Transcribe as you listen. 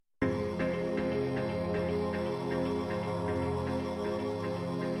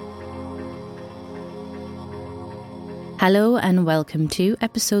Hello and welcome to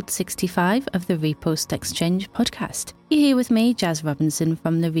episode 65 of the Repost Exchange podcast. You're here with me, Jazz Robinson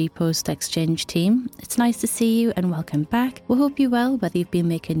from the Repost Exchange team. It's nice to see you and welcome back. We hope you're well, whether you've been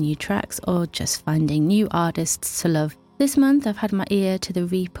making new tracks or just finding new artists to love. This month I've had my ear to the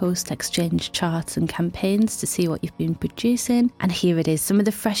Repost Exchange charts and campaigns to see what you've been producing, and here it is, some of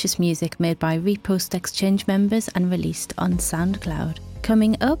the freshest music made by Repost Exchange members and released on SoundCloud.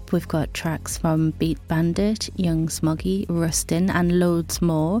 Coming up, we've got tracks from Beat Bandit, Young Smoggy, Rustin and loads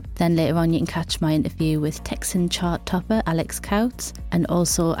more. Then later on you can catch my interview with Texan chart topper Alex Kautz, and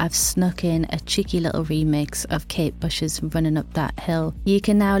also I've snuck in a cheeky little remix of Kate Bush's Running Up That Hill. You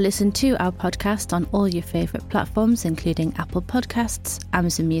can now listen to our podcast on all your favourite platforms including Apple Podcasts,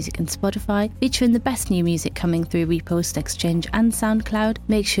 Amazon Music and Spotify, featuring the best new music coming through Repost Exchange and SoundCloud.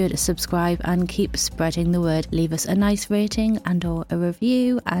 Make sure to subscribe and keep spreading the word. Leave us a nice rating and or a review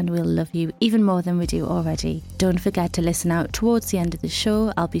and we'll love you even more than we do already. Don't forget to listen out towards the end of the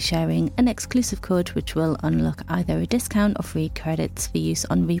show. I'll be sharing an exclusive code which will unlock either a discount or free credits for use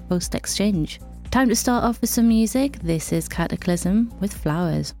on Repost Exchange. Time to start off with some music. This is Cataclysm with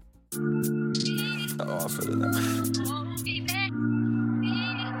Flowers. Oh, I feel it now.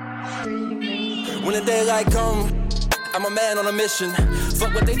 When the daylight come, I'm a man on a mission.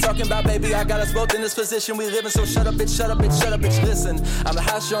 Fuck what they talking about, baby. I got us both in this position. We living, so shut up, bitch, shut up, bitch, shut up, bitch. Listen, I'm the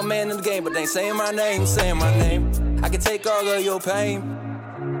hottest young man in the game, but they ain't saying my name, saying my name. I can take all of your pain.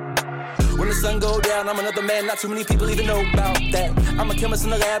 When the sun go down, I'm another man. Not too many people even know about that. I'm a chemist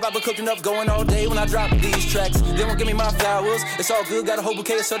in the lab. I've been cooking up, going all day when I drop these tracks. They won't give me my flowers. It's all good. Got a whole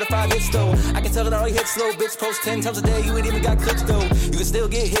bouquet of certified hits though. I can tell it already hit slow. Bitch, post 10 times a day. You ain't even got clicks though. You can still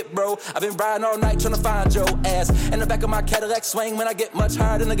get hit, bro. I've been riding all night trying to find your ass. In the back of my Cadillac swing when I get much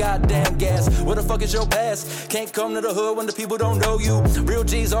higher than the goddamn gas. Where the fuck is your past? Can't come to the hood when the people don't know you. Real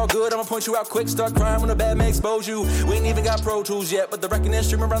G's all good. I'ma point you out quick. Start crying when the bad man expose you. We ain't even got Pro Tools yet, but the record is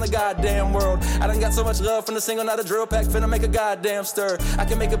streaming around the goddamn world. I done got so much love from the single, not a drill pack, finna make a goddamn stir. I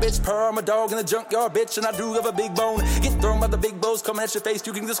can make a bitch purr, I'm a dog in the junkyard, bitch, and I do have a big bone. Get thrown by the big bows coming at your face,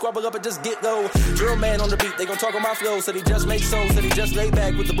 you can just squabble up and just get low. Drill man on the beat, they gon' talk on my flow, said he just makes souls, said he just lay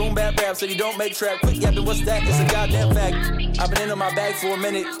back with the boom bap rap, said he don't make trap, quick yapping, what's that? It's a goddamn fact. I've been in my bag for a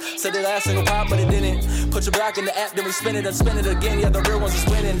minute, said the last single pop, but it didn't. Put your block in the app, then we spin it and spin it again, yeah, the real ones is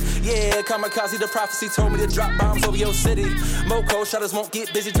winning. Yeah, kamikaze, the prophecy told me to drop bombs over your city. Moco shotters won't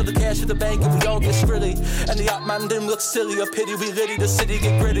get busy till the cash hit the bank and we all get skrilly. And the op man them look silly, a pity we litty, the city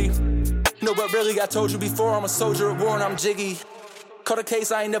get gritty. No, but really, I told you before, I'm a soldier at war and I'm jiggy. Caught a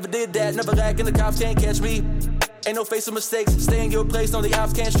case, I ain't never did that, never lack and the cops can't catch me. Ain't no face of mistakes, stay in your place, no the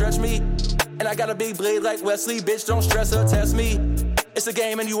ops can't stretch me. And I got a big blade like Wesley, bitch, don't stress or test me. It's a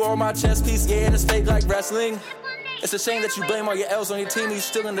game and you are my chess piece, yeah, and it's fake like wrestling. It's a shame that you blame all your L's on your team and you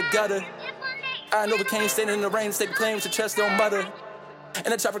still in the gutter. I know we can't stand in the rain, stake claims, your chest don't mutter. And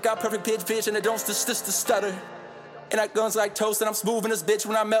the chopper got perfect pitch, and it don't stutter. And that gun's like toast, and I'm smooth in this bitch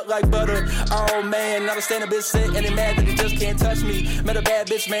when I melt like butter. Oh man, now the stand a bitch sick, and they mad that they just can't touch me. Met a bad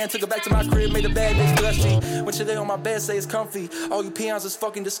bitch, man, took her back to my crib, made a bad bitch blush me. When she lay on my bed, say it's comfy. All you peons is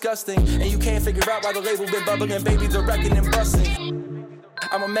fucking disgusting, and you can't figure out why the label been bubbling, baby, the wrecking and busting.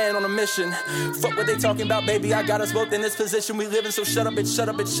 I'm a man on a mission. Fuck what they talking about, baby. I got us both in this position. We living, so shut up, bitch, shut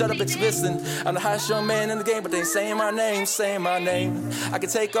up, bitch, shut up, bitch, listen. I'm the hottest young man in the game, but they ain't saying my name, saying my name. I can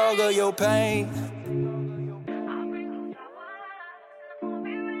take all of your pain.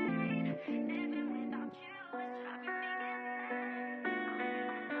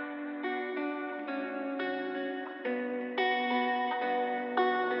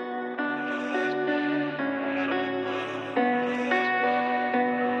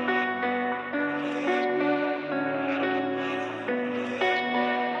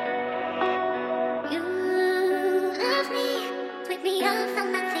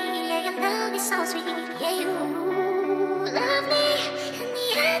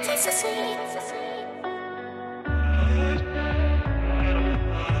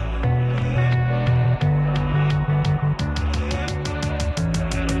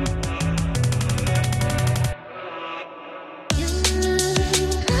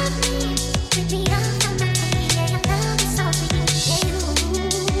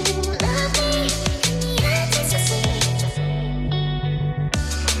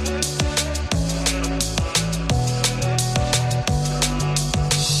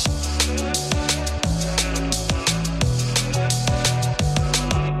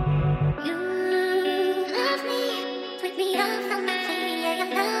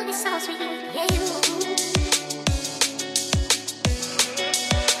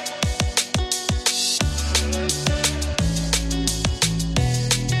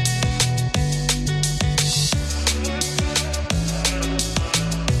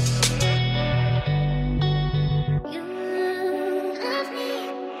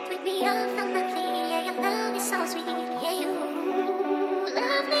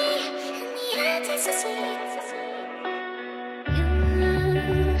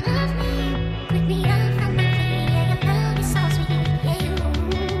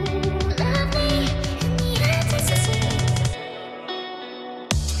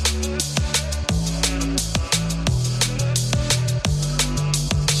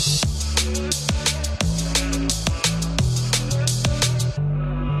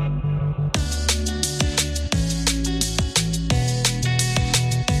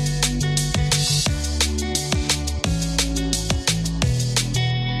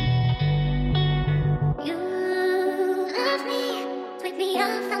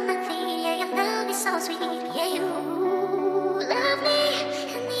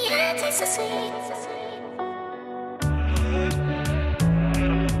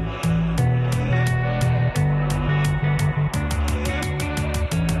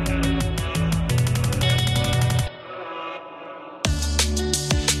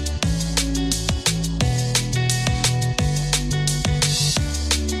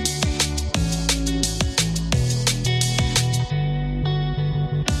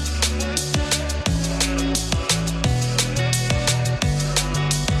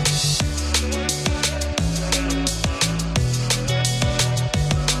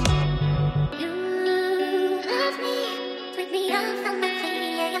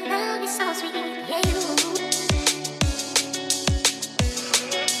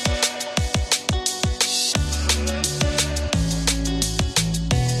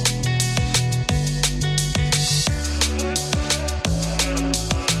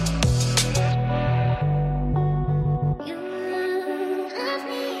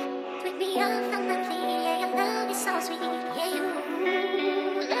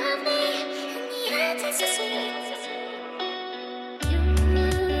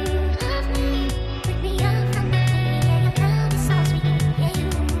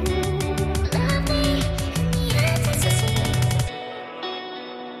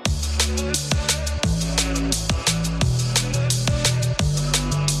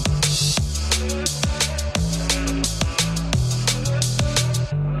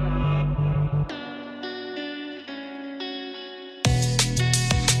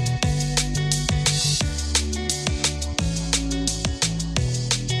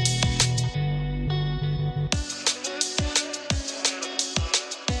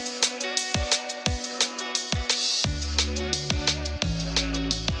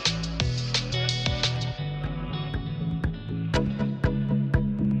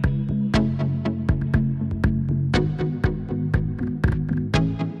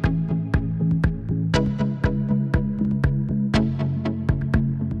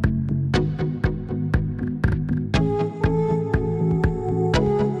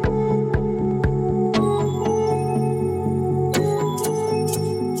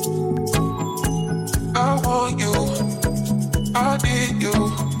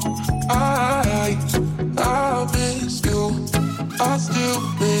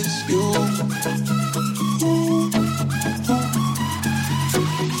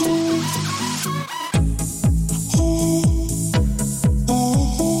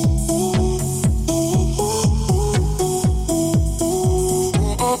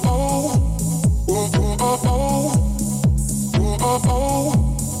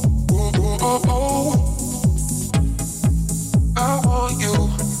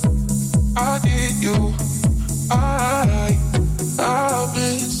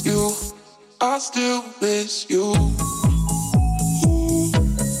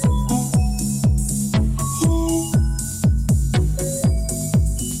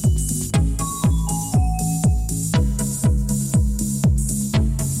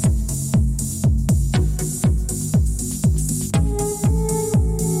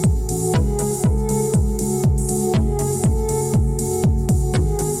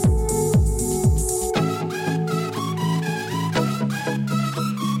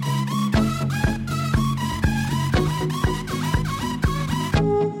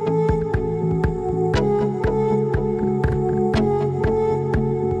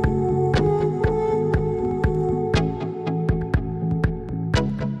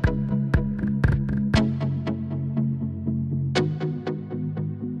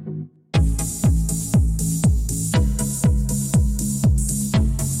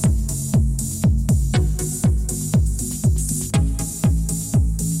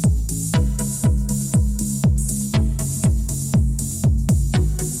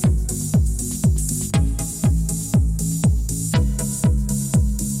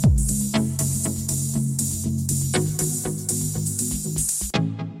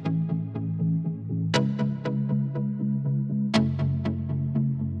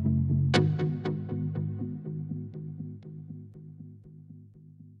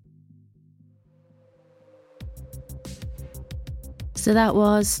 So that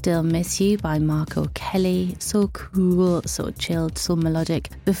was Still Miss You by Marco Kelly. So cool, so chilled, so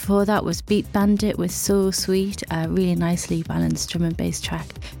melodic. Before that was Beat Bandit with So Sweet, a really nicely balanced drum and bass track.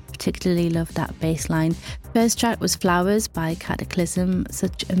 Particularly loved that bass line. First track was Flowers by Cataclysm.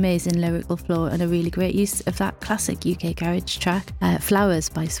 Such amazing lyrical flow and a really great use of that classic UK garage track. Flowers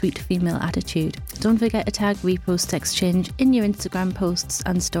by Sweet Female Attitude. Don't forget to tag Repost Exchange in your Instagram posts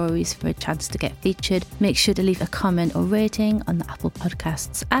and stories for a chance to get featured. Make sure to leave a comment or rating on the Apple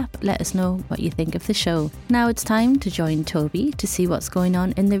Podcasts app. Let us know what you think of the show. Now it's time to join Toby to see what's going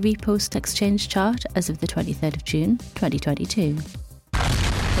on in the Repost Exchange chart as of the 23rd of June 2022.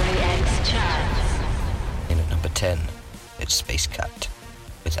 In at number 10, it's Space Cat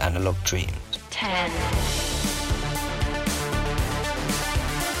with Analog Dreams. 10.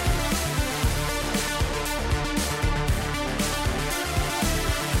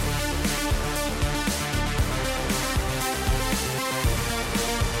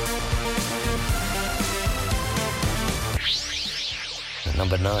 At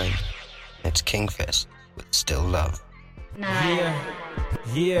number 9, it's Kingfest with Still Love. 9.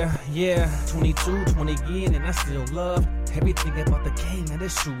 Yeah, 22, 20 again, and I still love everything about the game, that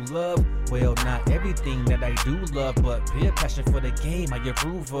is true love. Well, not everything that I do love, but pure passion for the game I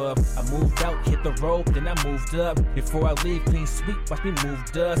approve of. I moved out, hit the road, then I moved up. Before I leave, clean sweep, watch me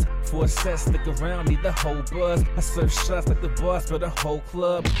move dust. For a set, stick around, need the whole buzz. I serve shots like the boss for the whole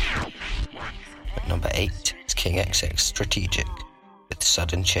club. At number 8, it's King XX Strategic with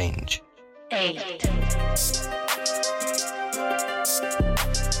Sudden Change. 8.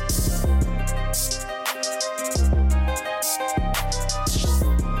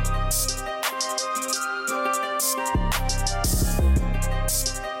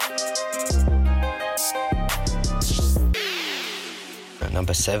 At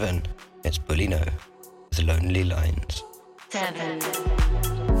number 7, it's Bullino with Lonely Lines. 7.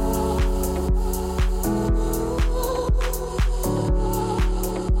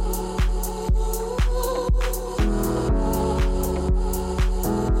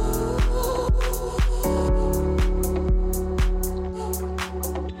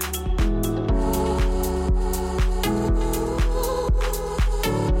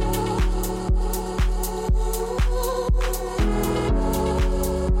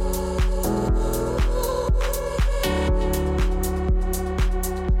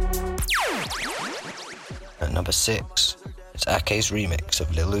 At number 6, it's Ake's remix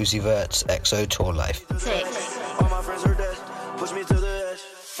of Lil Uzi Vert's XO Tour Life. 6. All my friends are dead, push me to the edge.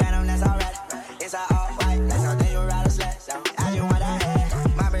 Phantom, that's alright. Inside all white, that's how they ride a sled. I just want that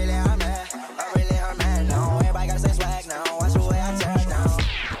head. My really her man, her man. No, everybody gotta say swag now. Watch the way I turn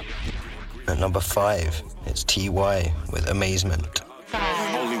now. At number 5, it's TY with Amazement.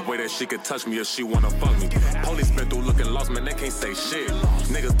 Only way that she could touch me if she wanna fuck me. Police been through looking lost, man, they can't say shit.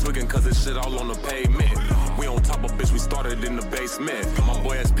 Niggas tweaking cause this shit all on the pavement. We on top of bitch, we started in the basement. My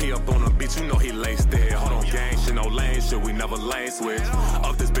boy SP up on the beach, you know he laced there. Hold on, gang shit, no lane shit, we never lane switch.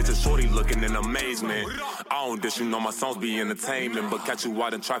 Up this bitch is shorty looking in amazement. I don't dish, you know my songs be entertainment, but catch you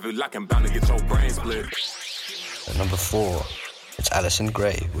out in traffic like I'm bound to get your brain split. At number 4, it's Alison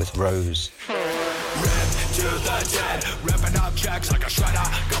Gray with Rose. Rip to the dead, ripping up checks like a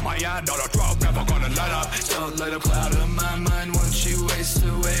shredder. Got my hand on a throat, never gonna let up. Don't let a cloud on my mind, won't you waste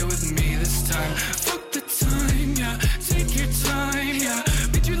away with me this time? Fuck the time, yeah, take your time, yeah.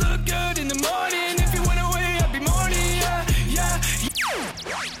 Bitch, you look good in the morning. If you went away, I'd be mourning, yeah.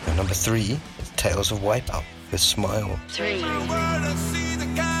 At number 3, it's Tales of Wipeout with Smile. 3.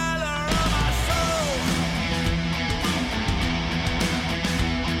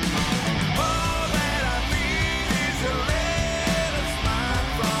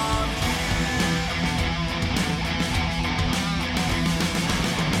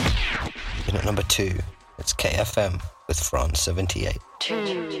 And at number 2, it's KFM with France 78.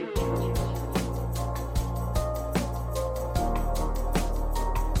 2.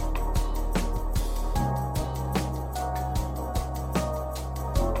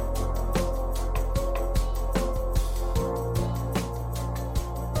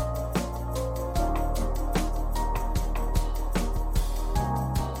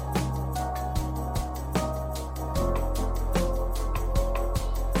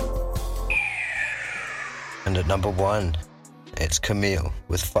 And at number 1, it's Camille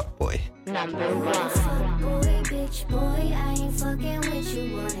with Fuckboy. Number 1. Boy, bitch, boy, I ain't fucking with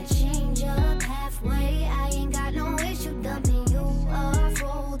you. Wanna change up halfway? I ain't got no issue dumping you off.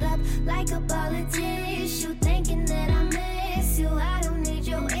 Rolled up like a ball of tissue, thinking that I miss you. I don't need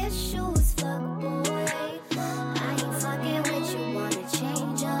your issues, fuck boy. I ain't fucking with you. Wanna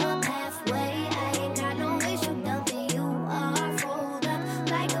change up halfway? I ain't got no issue dumping you off. Rolled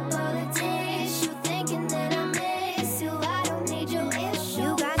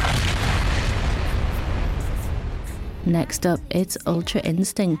Next up, it's Ultra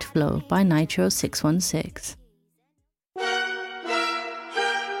Instinct Flow by Nitro 616.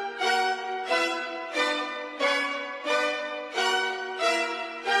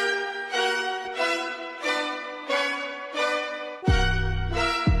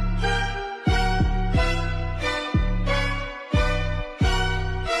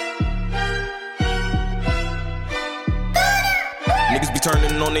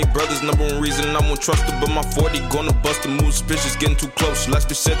 Turning on they brothers, number one reason I won't trust her. But my 40 gonna bust the move suspicious, getting too close. Last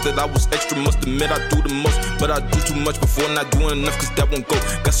bitch said that I was extra, must admit I do the most. But I do too much before not doing enough, cause that won't go.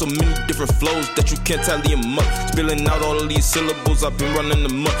 Got so many different flows that you can't tally them up. Spilling out all of these syllables, I've been running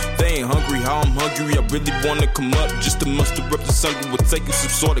them up. They ain't hungry, how I'm hungry, I really wanna come up. Just to muster up this hunger will take you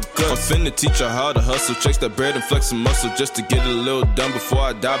some sort of guts. I'm finna teach her how to hustle, chase that bread and flex some muscle. Just to get a little done before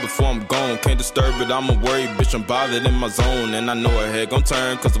I die, before I'm gone. Can't disturb it, I'm a worried bitch, I'm bothered in my zone. And I know her head gon'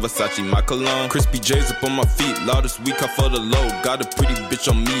 turn, cause of Versace, my cologne. Crispy J's up on my feet, loudest week, I for the low. Got a pretty bitch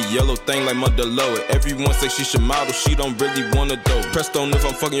on me, yellow thing like Mother Low. Everyone say she should model, she don't really wanna though. Pressed on if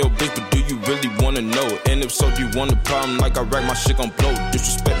I'm fucking your bitch, but do you really wanna know? And if so, do you want a problem like I rack my shit gon' blow?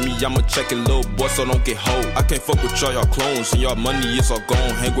 Disrespect me, I'ma check it, little boy, so don't get hold. I can't fuck with y'all clones, and y'all money is all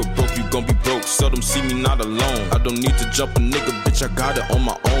gone. Hang with broke, you gon' be broke, seldom see me not alone. I don't need to jump a nigga, bitch, I got it on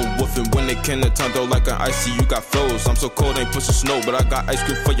my own. Woofing when they can turn though like an icy, you got froze. I'm so cold, ain't pushing snow, but I got ice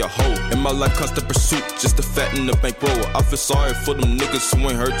cream for your hoe. In my life, constant pursuit, just to fatten the bankroll. I feel sorry for them niggas who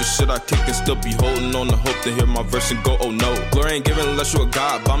ain't heard the shit I kick and still be holding on to hope to hear my verse and go, oh no. Glory ain't giving unless you a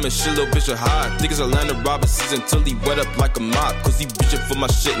god, bombing shit, little bitch a high. Niggas Atlanta Robinsons until he wet up like a mop. Cause he bitchin' for my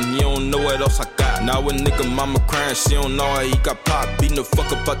shit and he don't know what else I got. Now a nigga mama crying, she don't know how he got popped. Beating the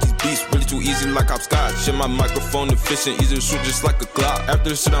fuck up out these beats, really too easy like hopscotch. And my microphone efficient, easy to shoot just like a Glock. After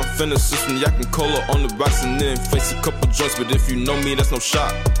this shit I'm finna switch from yakking cola on the rocks and then face a couple joints. But if you know me, that's no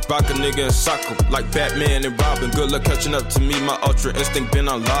shot. Rock a nigga and sock him like Batman and Robin. Good luck catching up to me, my ultra instinct been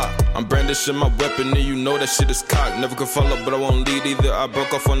unlocked. I'm brandishing my weapon and you know that shit is cocked. Never could follow but I won't lead either, I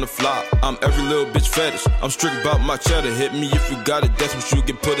broke off on the flop. I'm every little bitch fetish, I'm strict about my cheddar. Hit me if you got it, that's what you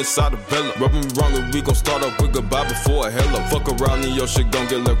get put inside a Bella. Rubbing me wrong and we gon' start off with goodbye before a hello. Fuck around and your shit gon'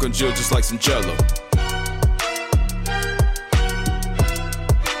 get left congealed just like some jello.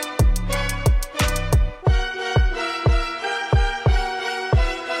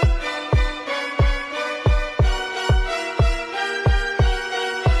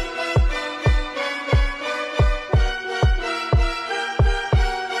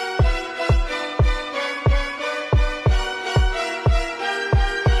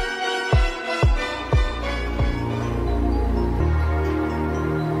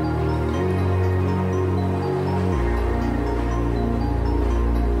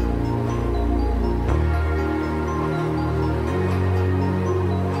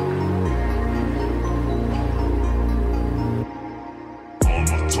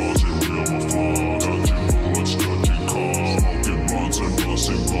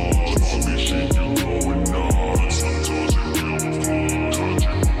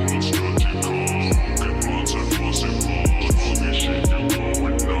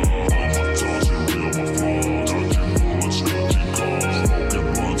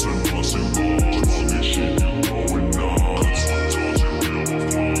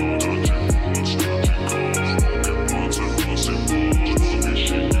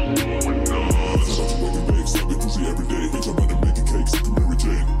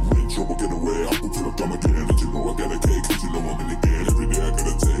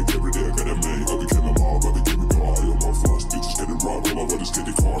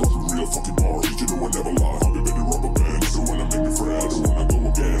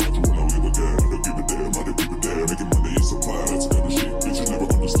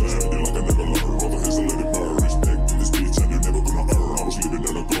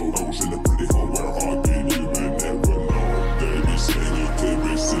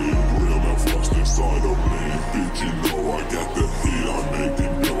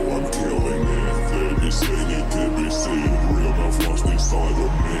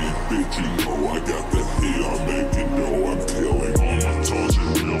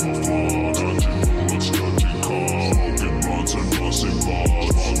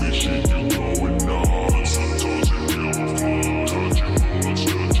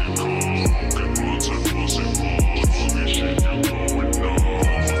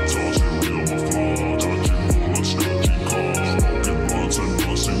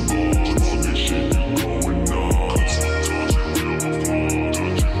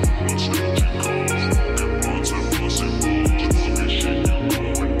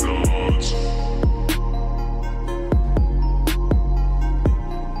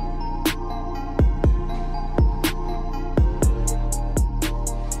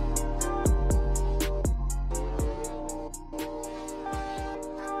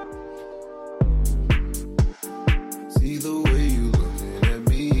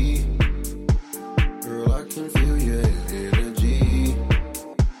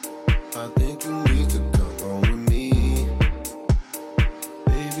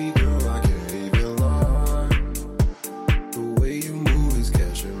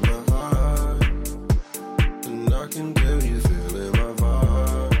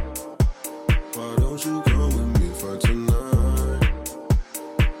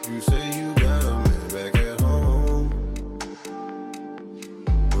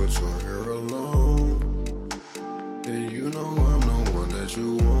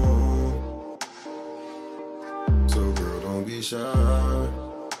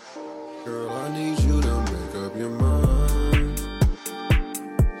 Girl, I need you to make up your mind.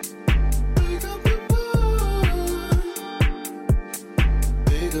 Make up your mind.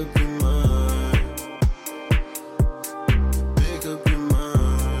 Make up your mind. Make up your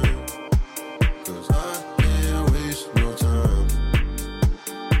mind. 'Cause I can't waste no time.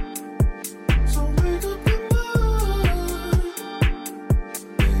 So make up your mind.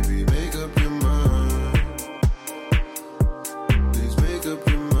 Baby, make up your mind. Please make up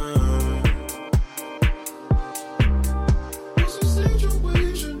your mind. What's the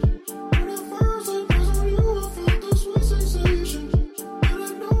situation? When I first laid eyes on you, I felt the sweet sensation. And I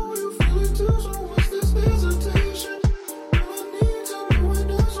know you feel it too, so what's this hesitation? Girl, I need to know when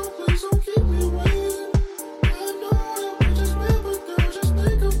there's no place, so keep me waiting. Yeah, I know that we just met, but girl, just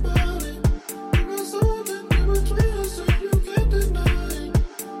think about it. You got something in between us and you can't deny it.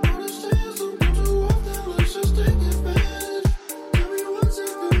 All this chance to come too often, let's just take advantage. Tell me what's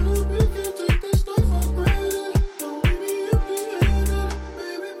it gonna be, can't take this life for granted. Don't leave me empty-handed,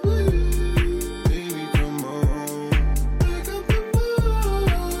 baby, please. Baby, come on, make up your mind.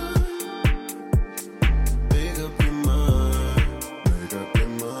 Make up your mind. Make up your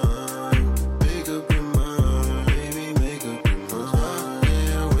mind. Make up your mind. Baby, make up your mind. I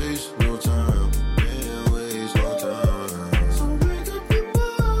can't waste no time. Can't waste no time. So make up your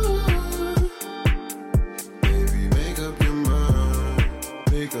mind. Baby, make up your mind.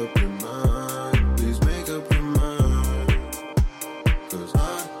 Make up your mind. Please make up your mind. 'Cause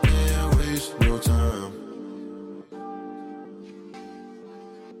I can't waste no time.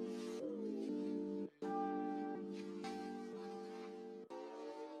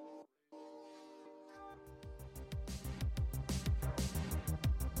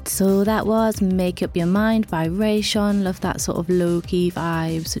 So that was Make Up Your Mind by Ray Sean. Love that sort of low-key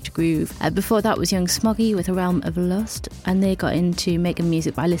vibe, such a groove. Before that was Young Smoggy with A Realm of Lust, and they got into making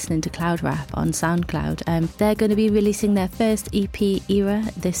music by listening to cloud rap on SoundCloud. They're going to be releasing their first EP, Era,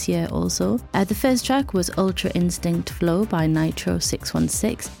 this year also. The first track was Ultra Instinct Flow by Nitro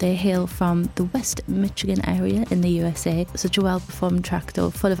 616. They hail from the West Michigan area in the USA. Such a well-performed track though,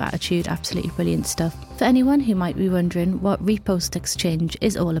 full of attitude, absolutely brilliant stuff. For anyone who might be wondering what Repost Exchange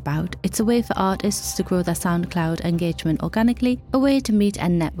is all about, it's a way for artists to grow their SoundCloud engagement organically, a way to meet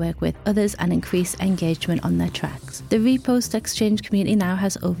and network with others and increase engagement on their tracks. The Repost Exchange community now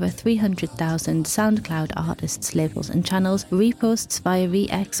has over 300,000 SoundCloud artists, labels and channels. Reposts via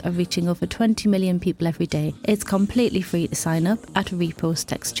ReX are reaching over 20 million people every day. It's completely free to sign up at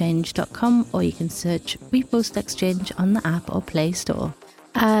repostexchange.com, or you can search Repost Exchange on the app or Play Store.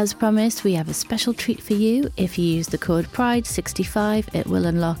 As promised, we have a special treat for you. If you use the code PRIDE65, it will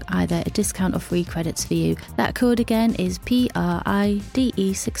unlock either a discount or free credits for you. That code again is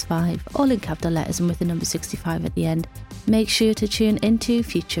PRIDE65, all in capital letters and with the number 65 at the end. Make sure to tune into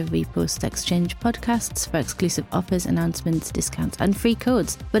future Repost Exchange podcasts for exclusive offers, announcements, discounts and free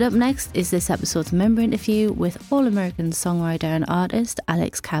codes. But up next is this episode's member interview with All-American songwriter and artist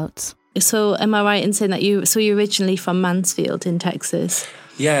Alex Kautz. So am I right in saying that you're originally from Mansfield in Texas?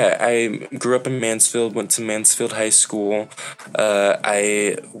 Yeah, I grew up in Mansfield, went to Mansfield High School.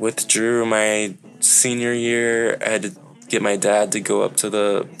 I withdrew my senior year. I had to get my dad to go up to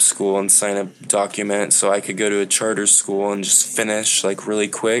the school and sign a document so I could go to a charter school and just finish like really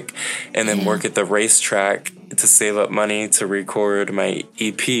quick and then work at the racetrack to save up money to record my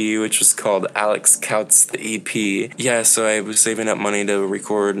EP, which was called Alex Kautz, the EP. Yeah, so I was saving up money to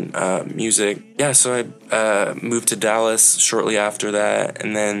record music. Yeah, so I moved to Dallas shortly after that,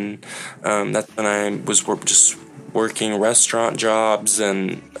 and then that's when I was just working restaurant jobs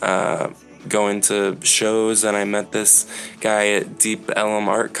and going to shows, and I met this guy at Deep Ellum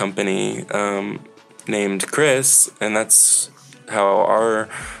Art Company named Chris, and that's how our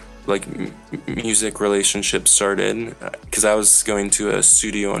music relationship started, because I was going to a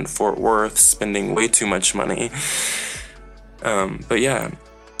studio in Fort Worth, spending way too much money. But yeah,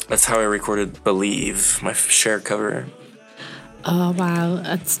 that's how I recorded Believe, my Cher cover. Oh wow,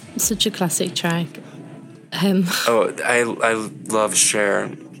 that's such a classic track. I love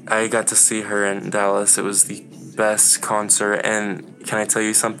Cher. I got to see her in Dallas. It was the best concert, and can I tell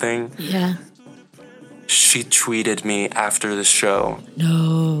you something? Yeah. She tweeted me after the show.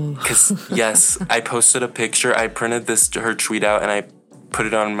 No. Because, yes, I posted a picture. I printed her tweet out, and I put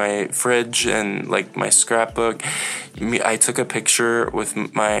it on my fridge and, my scrapbook. I took a picture with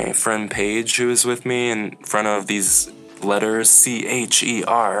my friend Paige, who was with me, in front of these letters,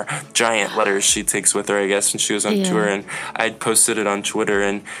 CHER, giant letters she takes with her, I guess, when she was on tour. And I'd posted it on Twitter,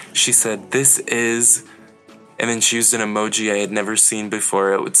 and she said, "This is..." And then she used an emoji I had never seen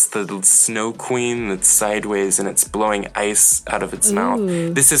before. It's the snow queen that's sideways and it's blowing ice out of its mouth.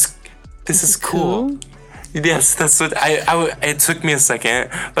 This is this is cool. Yes, that's what it took me a second,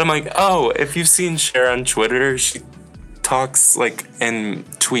 but I'm like, oh, if you've seen Cher on Twitter, she talks like in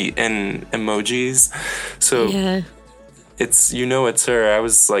tweet and emojis, so Yeah. it's it's her. I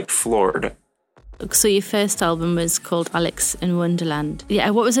was like floored. So your first album was called Alex in Wonderland. Yeah,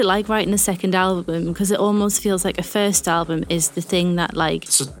 what was it like writing a second album? Because it almost feels like a first album is the thing that like...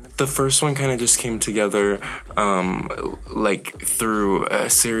 So the first one kind of just came together like through a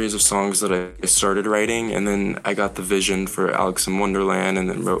series of songs that I started writing, and then I got the vision for Alex in Wonderland and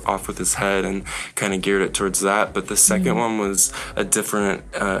then wrote Off With His Head and kind of geared it towards that. But the second one was a different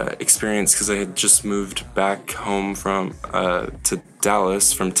experience because I had just moved back home to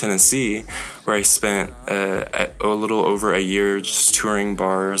Dallas from Tennessee, where I spent a little over a year just touring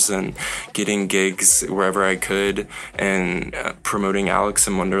bars and getting gigs wherever I could and promoting Alex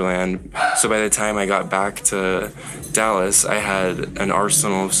in Wonderland. So by the time I got back to Dallas, I had an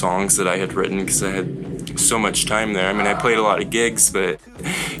arsenal of songs that I had written because I had so much time there. I mean, I played a lot of gigs, but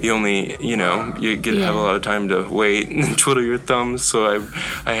you only, you have a lot of time to wait and twiddle your thumbs. So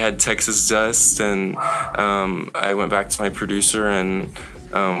I had Texas Dust, and I went back to my producer, and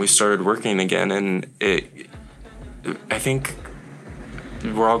we started working again. And I think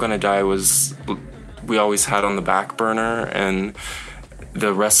We're All Gonna Die we always had on the back burner, and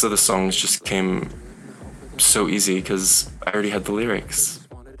the rest of the songs just came so easy because I already had the lyrics.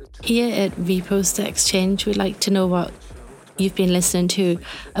 Here at Repost Exchange, we'd like to know what you've been listening to,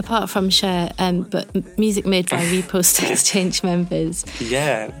 apart from Cher, but music made by Repost Exchange members.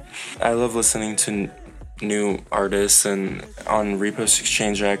 Yeah, I love listening to new artists, and on Repost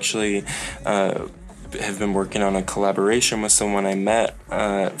Exchange I actually have been working on a collaboration with someone I met,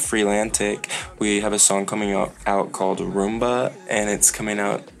 Freelantic. We have a song coming out called Roomba, and it's coming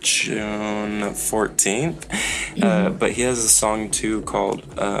out June 14th. But he has a song too called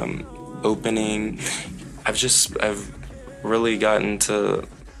Opening. I've really gotten to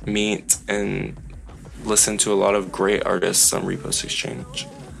meet and listen to a lot of great artists on Repost Exchange.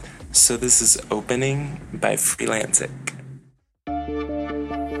 So this is Opening by Freelantic.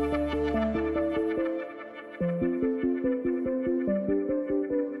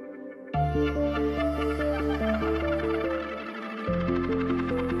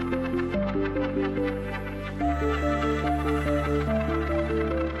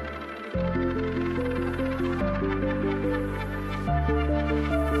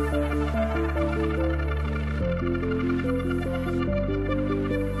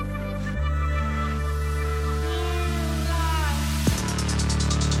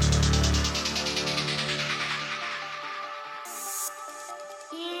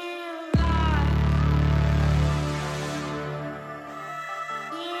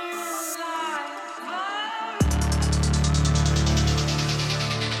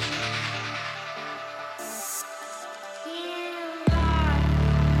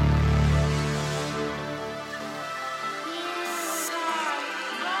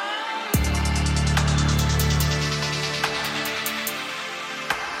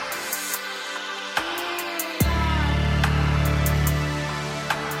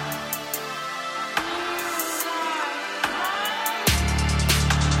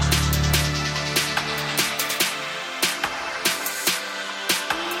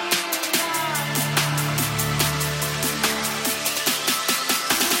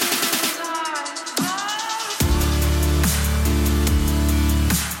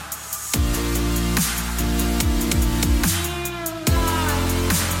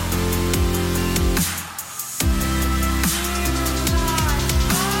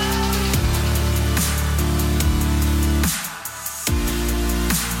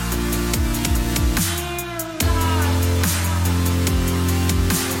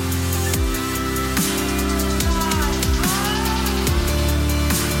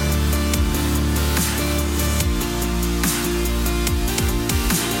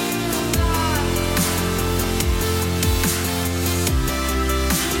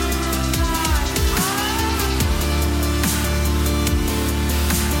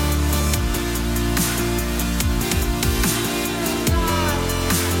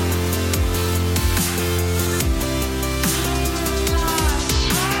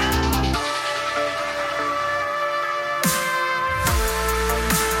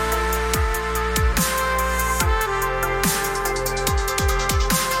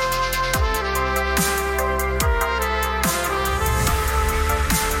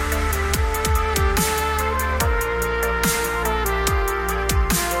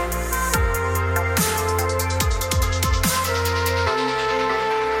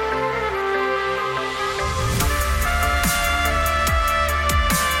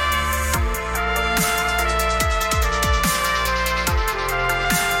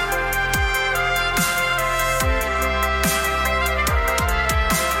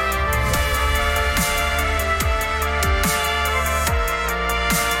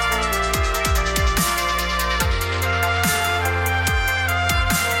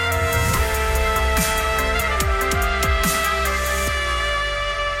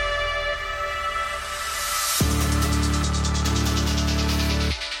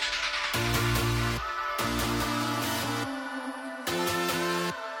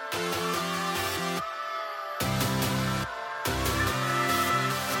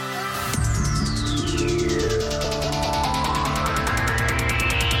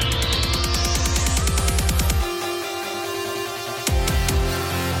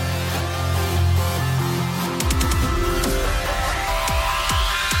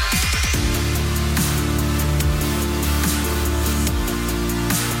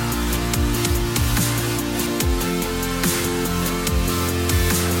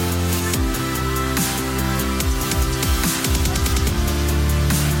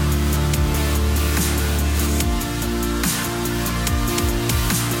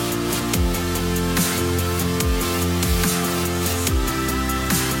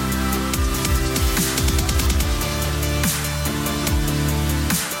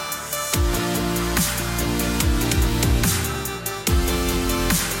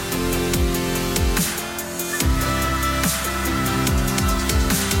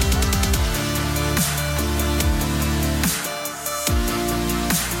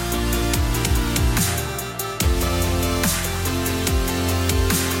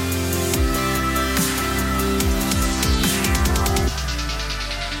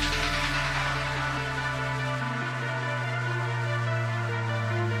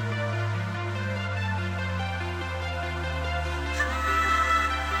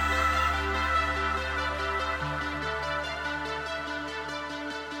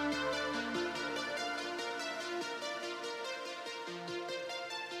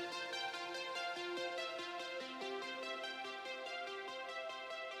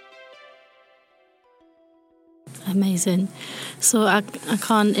 Amazing. So I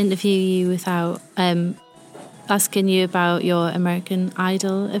can't interview you without asking you about your American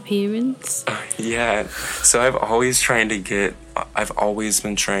Idol appearance. Yeah. So I've always been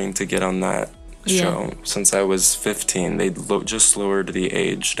trying to get on that show since I was 15. They just lowered the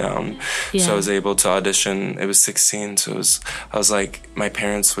age down, so I was able to audition. It was 16, so I was like, my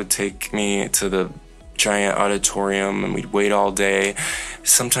parents would take me to the giant auditorium and we'd wait all day.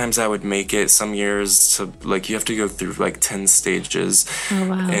 Sometimes I would make it, some years to like, you have to go through like 10 stages. Oh,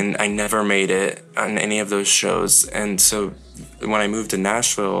 wow. And I never made it on any of those shows. And so when I moved to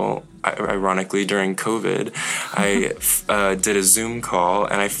Nashville, ironically during COVID, I did a Zoom call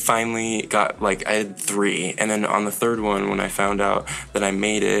and I finally got I had 3. And then on the third one, when I found out that I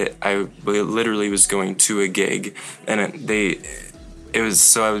made it, I literally was going to a gig, and they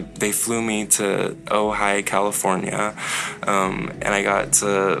flew me to Ojai, California, and I got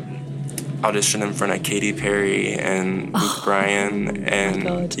to audition in front of Katy Perry and Luke Bryan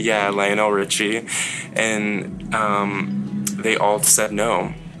and Lionel Richie, and they all said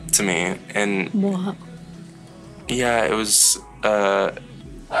no to me. And what? Yeah, it was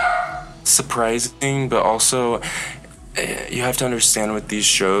surprising, but also you have to understand with these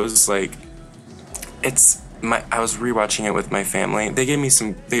shows, like, I was rewatching it with my family. They gave me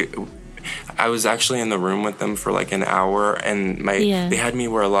I was actually in the room with them for like an hour, and they had me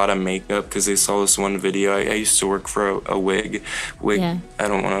wear a lot of makeup because they saw this one video. I used to work for a wig. I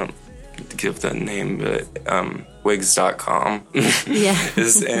don't want to give that name, but wigs.com. It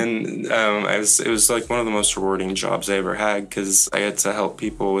was like one of the most rewarding jobs I ever had, because I had to help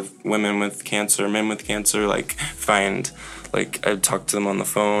people women with cancer, men with cancer, find, I talked to them on the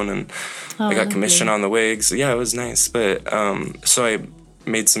phone, and I got commission on the wigs. Yeah, it was nice. But so I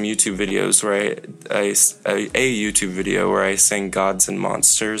made some YouTube videos where a YouTube video where I sang Gods and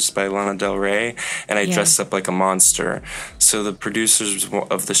Monsters by Lana Del Rey, and I dressed up like a monster. So the producers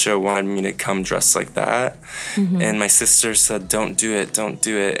of the show wanted me to come dressed like that. And my sister said, don't do it.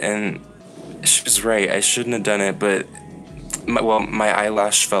 And she was right. I shouldn't have done it, but my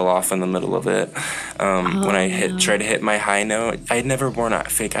eyelash fell off in the middle of it when I tried to hit my high note. I had never worn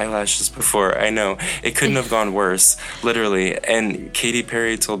fake eyelashes before. I know. It couldn't have gone worse, literally. And Katy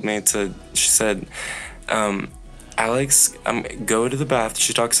Perry told me she said, Alex, go to the bath.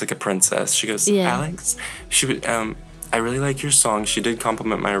 She talks like a princess. She goes, Alex, I really like your song. She did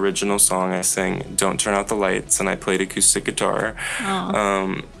compliment my original song. I sang Don't Turn Out the Lights, and I played acoustic guitar.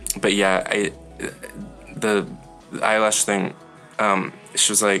 But yeah, the eyelash thing,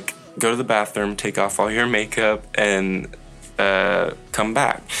 she was like, go to the bathroom, take off all your makeup, and come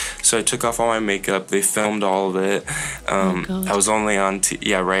back. So I took off all my makeup. They filmed all of it. I was only on they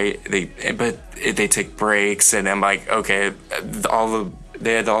take breaks, and I'm like, okay, they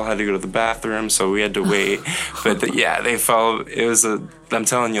all had to go to the bathroom, so we had to wait. But they followed. It was I'm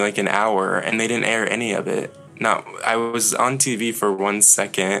telling you, like an hour, and they didn't air any of it. No, I was on TV for 1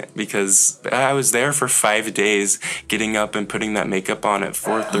 second because I was there for 5 days, getting up and putting that makeup on at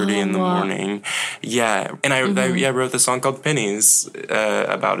 4:30 in the morning. Yeah, and I wrote the song called Pennies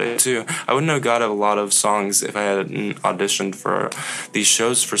about it too. I wouldn't have got a lot of songs if I hadn't auditioned for these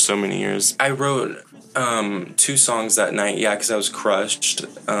shows for so many years. I wrote 2 songs that night, because I was crushed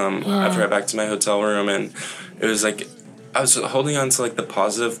after I got back to my hotel room, and it was like I was holding on to like the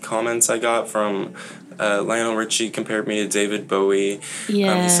positive comments I got from Lionel Richie. Compared me to David Bowie.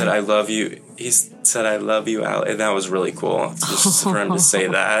 He said, I love you. He said, I love you, Al. And that was really cool just for him to say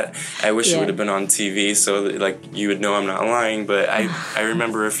that. I wish it would have been on TV so that, like, you would know I'm not lying. But I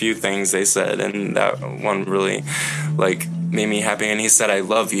remember a few things they said, and that one really, like, made me happy. And he said, I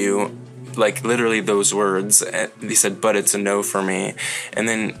love you. Like, literally those words. He said, but it's a no for me. And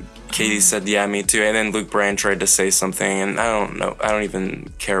then Katie said, yeah, me too. And then Luke Bryan tried to say something, and I don't know. I don't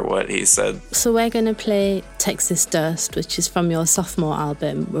even care what he said. So we're going to play Texas Dust, which is from your sophomore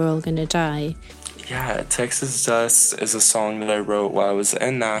album, We're All Gonna Die. Yeah, Texas Dust is a song that I wrote while I was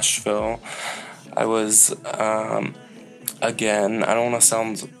in Nashville. I was, again, I don't want to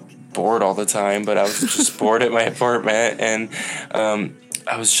sound bored all the time, but I was just bored at my apartment, and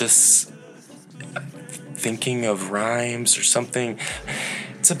I was just thinking of rhymes or something.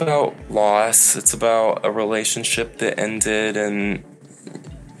 It's about loss. It's about a relationship that ended, and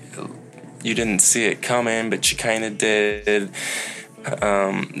you didn't see it coming, but you kind of did.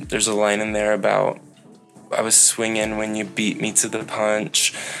 There's a line in there about, I was swinging when you beat me to the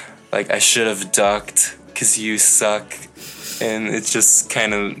punch. Like, I should have ducked because you suck. And it's just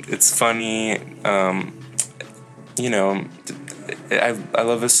kind of, it's funny. I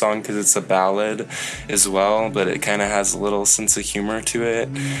love this song because it's a ballad as well, but it kind of has a little sense of humor to it.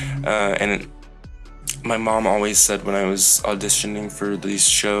 And my mom always said when I was auditioning for these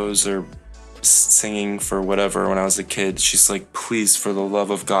shows or singing for whatever when I was a kid, she's like, please, for the love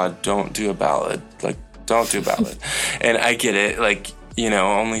of God, don't do a ballad. Like, don't do a ballad. And I get it. Like, you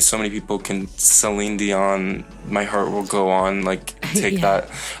know, only so many people can Celine Dion, My Heart Will Go On, like, take that,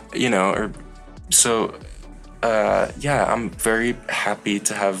 you know, or so, yeah, I'm very happy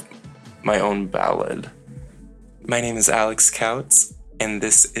to have my own ballad. My name is Alex Kautz, and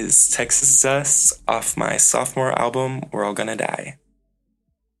this is Texas Dust off my sophomore album, We're All Gonna Die.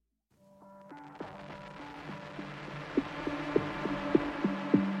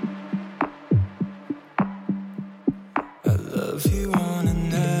 I love you on a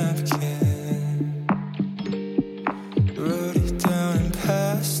napkin, wrote it down and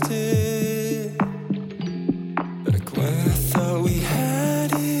passed it, back when I thought we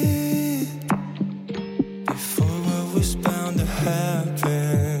had it, before what was bound to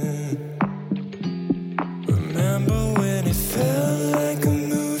happen. Remember when it felt like a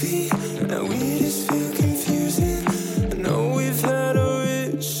movie, now we just feel confusing. I know we've had our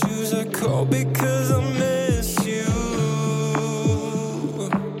issues, I call because I miss you.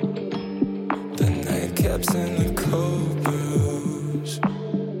 Caps in the cold brews.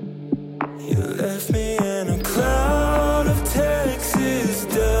 You left me in a cloud of Texas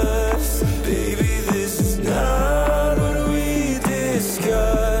dust. Baby, this is not what we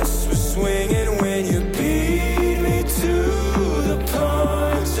discussed. We're swinging when you beat me to the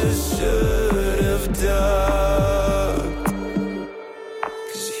punch I should have ducked.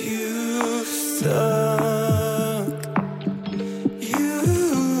 'Cause you suck.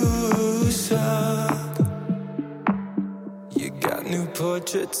 You suck. New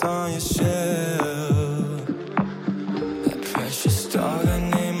portraits on your shelf. That precious dog I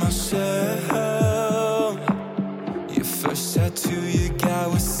named myself. Your first tattoo you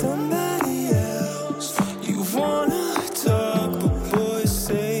got with somebody else. You wanna talk, but boy,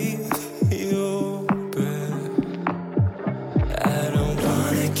 save your breath. I don't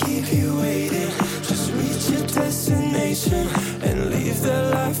wanna keep you waiting. Just reach your destination and leave that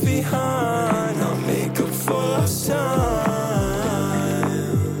life behind. I'll make up for lost time.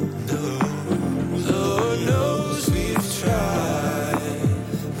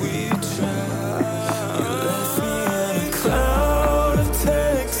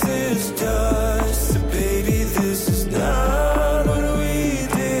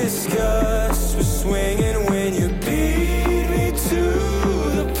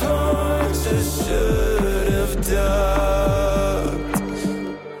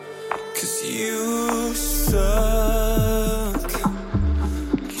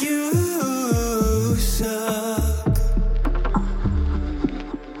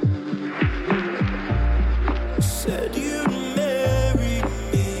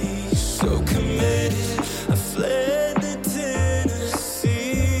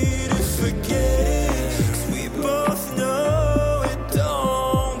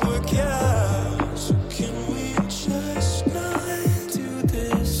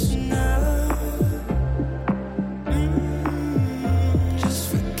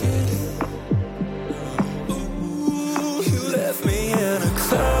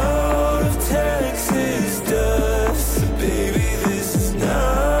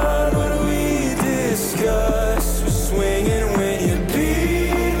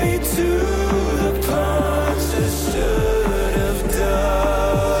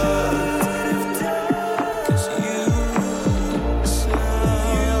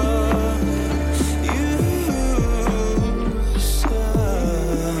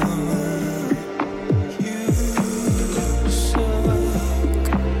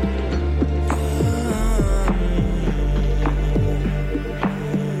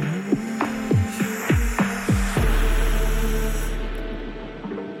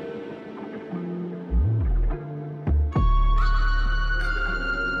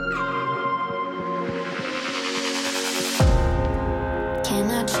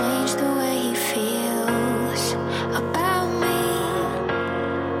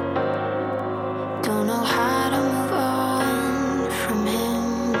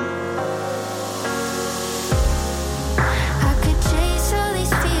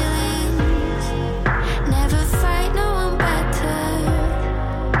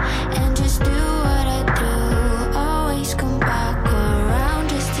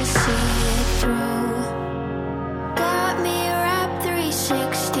 Got me wrapped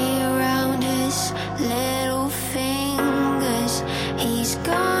 360 around.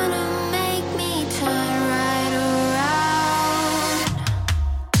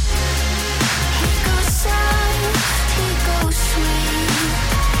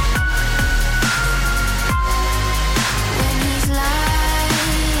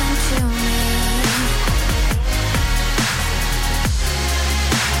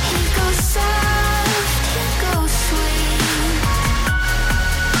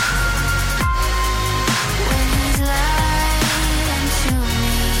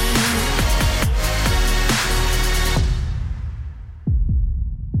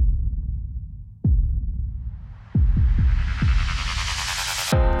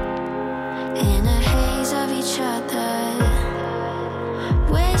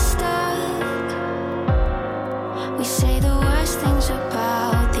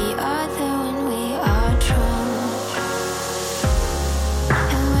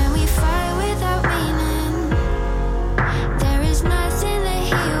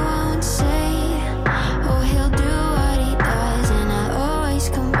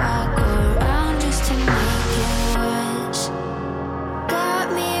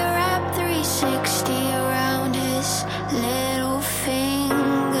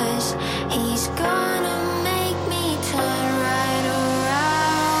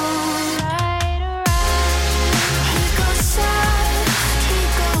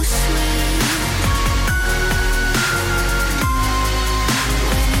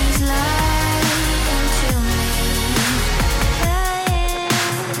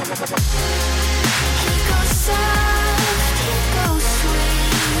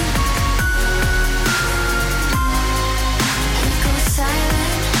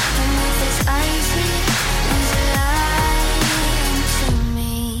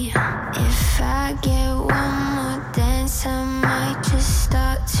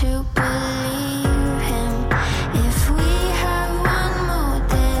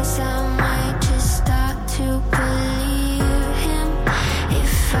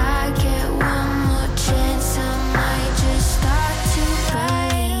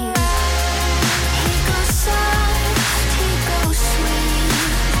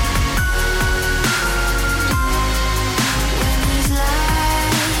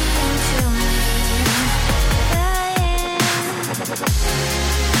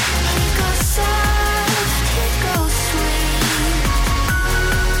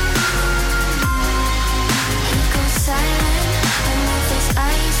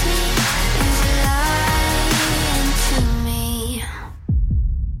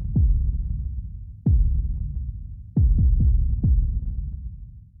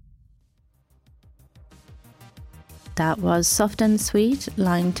 That was Soft and Sweet,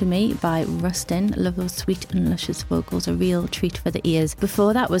 Lying to Me by Rustin. Love those sweet and luscious vocals, a real treat for the ears.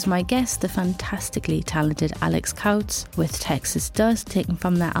 Before that was my guest, the fantastically talented Alex Kautz with Texas Dust, taken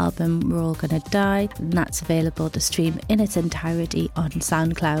from their album We're All Gonna Die, and that's available to stream in its entirety on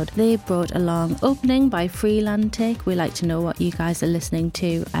SoundCloud. They brought along Opening by Freelantic. We like to know what you guys are listening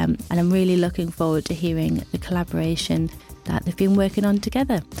to, and I'm really looking forward to hearing the collaboration that they've been working on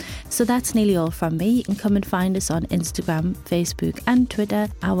together. So that's nearly all from me. You can come and find us on Instagram, Facebook and Twitter.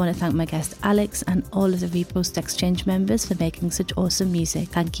 I want to thank my guest Alex and all of the Repost Exchange members for making such awesome music.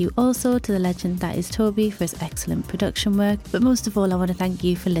 Thank you also to the legend that is Toby for his excellent production work, but most of all I want to thank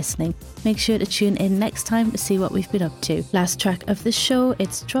you for listening. Make sure to tune in next time to see what we've been up to. Last track of the show,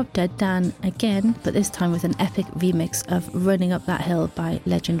 it's Drop Dead Dan again, but this time with an epic remix of Running Up That Hill by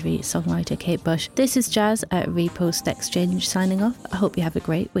legendary songwriter Kate Bush. This is Jazz at Repost Exchange signing off. I hope you have a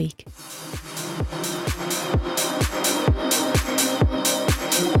great week.